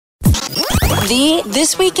The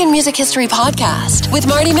This Week in Music History podcast with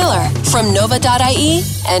Marty Miller from Nova.ie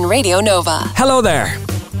and Radio Nova. Hello there.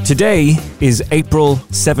 Today is April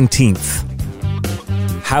 17th.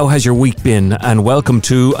 How has your week been? And welcome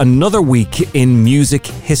to another week in music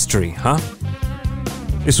history, huh?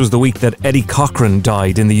 This was the week that Eddie Cochran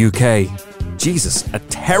died in the UK. Jesus, a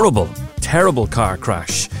terrible, terrible car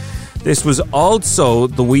crash. This was also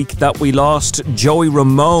the week that we lost Joey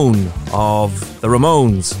Ramone of the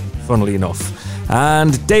Ramones, funnily enough.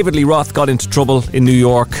 And David Lee Roth got into trouble in New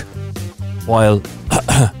York while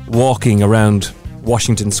walking around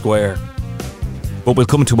Washington Square. But we'll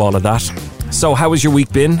come to all of that. So how has your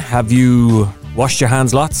week been? Have you washed your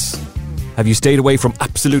hands lots? Have you stayed away from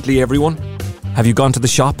absolutely everyone? Have you gone to the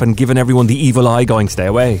shop and given everyone the evil eye going, stay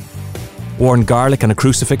away? Worn garlic and a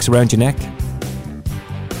crucifix around your neck?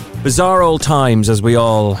 Bizarre old times as we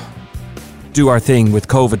all do our thing with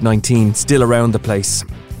COVID-19 still around the place,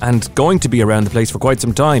 and going to be around the place for quite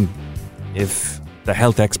some time, if the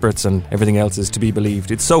health experts and everything else is to be believed.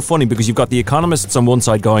 It's so funny because you've got the economists on one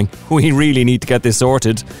side going, we really need to get this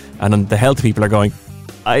sorted, and the health people are going,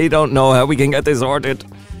 I don't know how we can get this sorted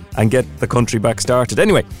and get the country back started.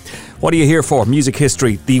 Anyway, what are you here for? Music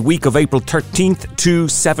history, the week of April 13th to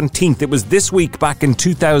 17th. It was this week back in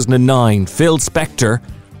 2009. Phil Spector,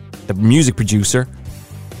 the music producer,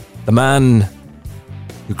 the man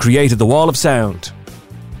who created the Wall of Sound,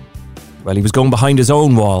 well, he was going behind his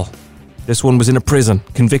own wall. This one was in a prison,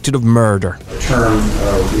 convicted of murder. A term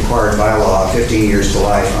required by law, 15 years to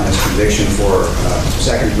life on his conviction for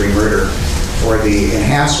second-degree murder for the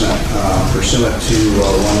enhancement pursuant to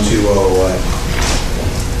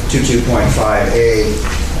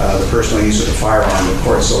 12022.5a. The personal use of the firearm. The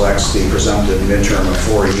court selects the presumptive midterm of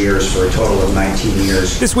 4 years for a total of 19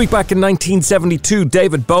 years. This week back in 1972,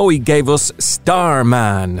 David Bowie gave us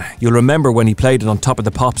Starman. You'll remember when he played it on Top of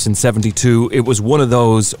the Pops in 72, it was one of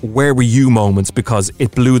those where were you moments because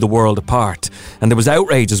it blew the world apart. And there was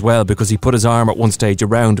outrage as well because he put his arm at one stage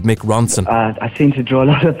around Mick Ronson. I seem to draw a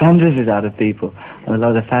lot of fantasy out of people and a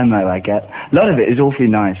lot of fan mail I get. A lot of it is awfully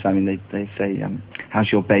nice. I mean, they say,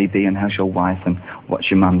 how's your baby and how's your wife and what's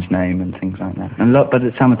your mum's name and things like that. But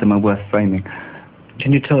some of them are worth framing.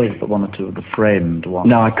 Can you tell us one or two of the framed ones?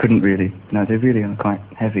 No, I couldn't really. No, they really are quite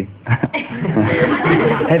heavy.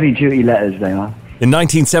 Heavy-duty letters they are. In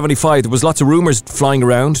 1975, there was lots of rumours flying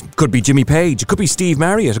around. It could be Jimmy Page, it could be Steve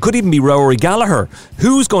Marriott, it could even be Rory Gallagher.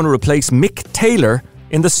 Who's going to replace Mick Taylor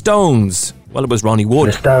in the Stones? Well, it was Ronnie Wood.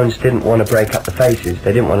 The Stones didn't want to break up the Faces.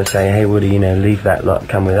 They didn't want to say, hey, Woody, leave that lot and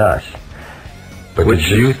come with us. But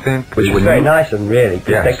which was very nice of them, really,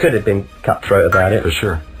 because yes, they could have been cutthroat about it. For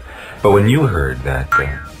sure. But when you heard that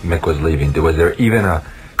Mick was leaving, was there even a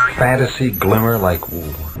fantasy glimmer like...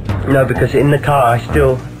 Ooh. No, because in the car,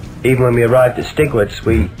 even when we arrived at Stigwood's,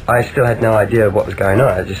 I still had no idea what was going on.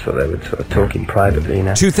 I just thought they were sort of talking privately,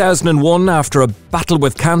 2001, after a battle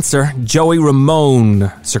with cancer, Joey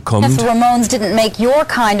Ramone succumbed. If the Ramones didn't make your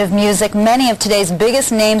kind of music, many of today's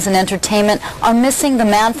biggest names in entertainment are missing the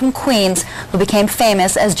man from Queens who became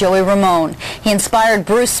famous as Joey Ramone. He inspired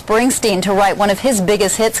Bruce Springsteen to write one of his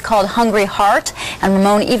biggest hits called Hungry Heart, and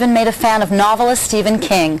Ramone even made a fan of novelist Stephen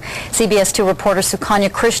King. CBS 2 reporter Sukanya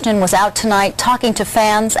Krishnan was out tonight talking to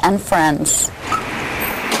fans and friends.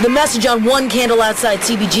 The message on one candle outside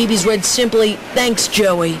CBGB's read simply, thanks,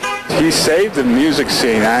 Joey. He saved the music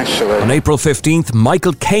scene, actually. On April 15th,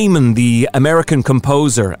 Michael Kamen, the American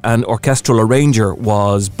composer and orchestral arranger,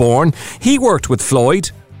 was born. He worked with Floyd,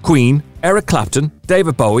 Queen, Eric Clapton,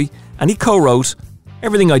 David Bowie, and he co-wrote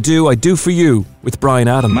Everything I Do For You with Bryan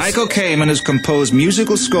Adams. Michael Kamen has composed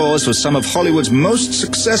musical scores for some of Hollywood's most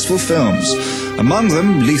successful films, among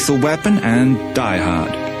them Lethal Weapon and Die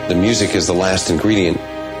Hard. The music is the last ingredient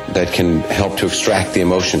that can help to extract the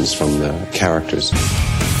emotions from the characters.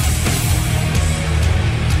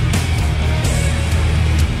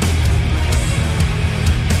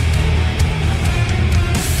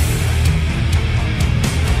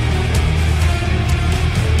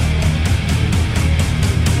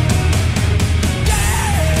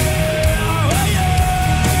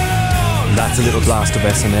 That's a little blast of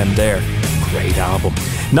S&M there. Great album.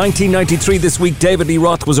 1993 this week, David Lee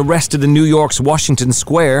Roth was arrested in New York's Washington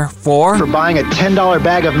Square for buying a $10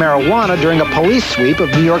 bag of marijuana during a police sweep of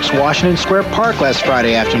New York's Washington Square Park last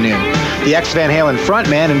Friday afternoon. The ex-Van Halen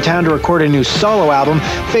frontman, in town to record a new solo album,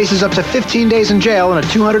 faces up to 15 days in jail and a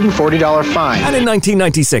 $240 fine. And in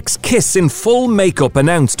 1996, Kiss in full makeup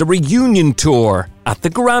announced a reunion tour at the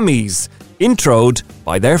Grammys, introed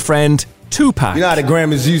by their friend Tupac. You know how the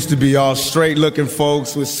Grammys used to be, all straight-looking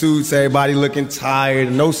folks with suits, everybody looking tired,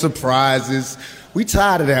 no surprises. We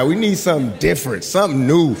tired of that. We need something different, something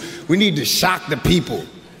new. We need to shock the people.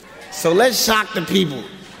 So let's shock the people.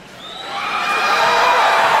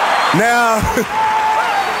 Now,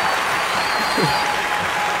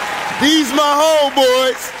 these my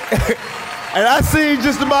homeboys, and I see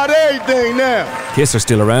just about everything now. Kiss are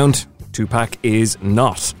still around. Tupac is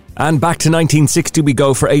not. And back to 1960 we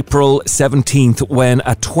go for April 17th, when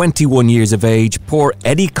at 21 years of age, poor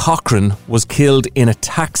Eddie Cochran was killed in a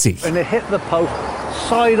taxi. And it hit the post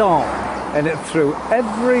side on, and it threw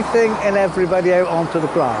everything and everybody out onto the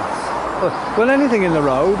grass. Well, anything in the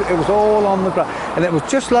road, it was all on the ground. And it was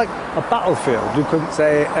just like a battlefield. You couldn't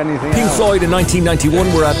say anything Pink else. Floyd in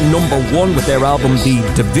 1991 were at number 1 with their album The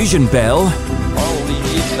Division Bell.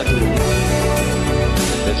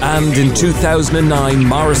 And in 2009,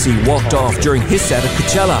 Morrissey walked off during his set at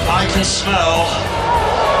Coachella. I can smell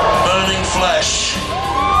burning flesh.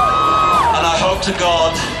 And I hope to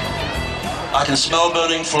God I can smell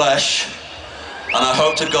burning flesh. And I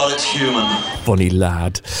hope to God it's human. Funny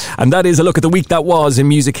lad. And that is a look at the week that was in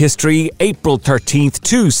music history, April 13th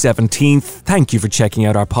to 17th. Thank you for checking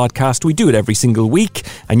out our podcast. We do it every single week,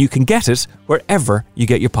 and you can get it wherever you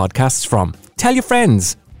get your podcasts from. Tell your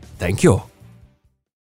friends. Thank you.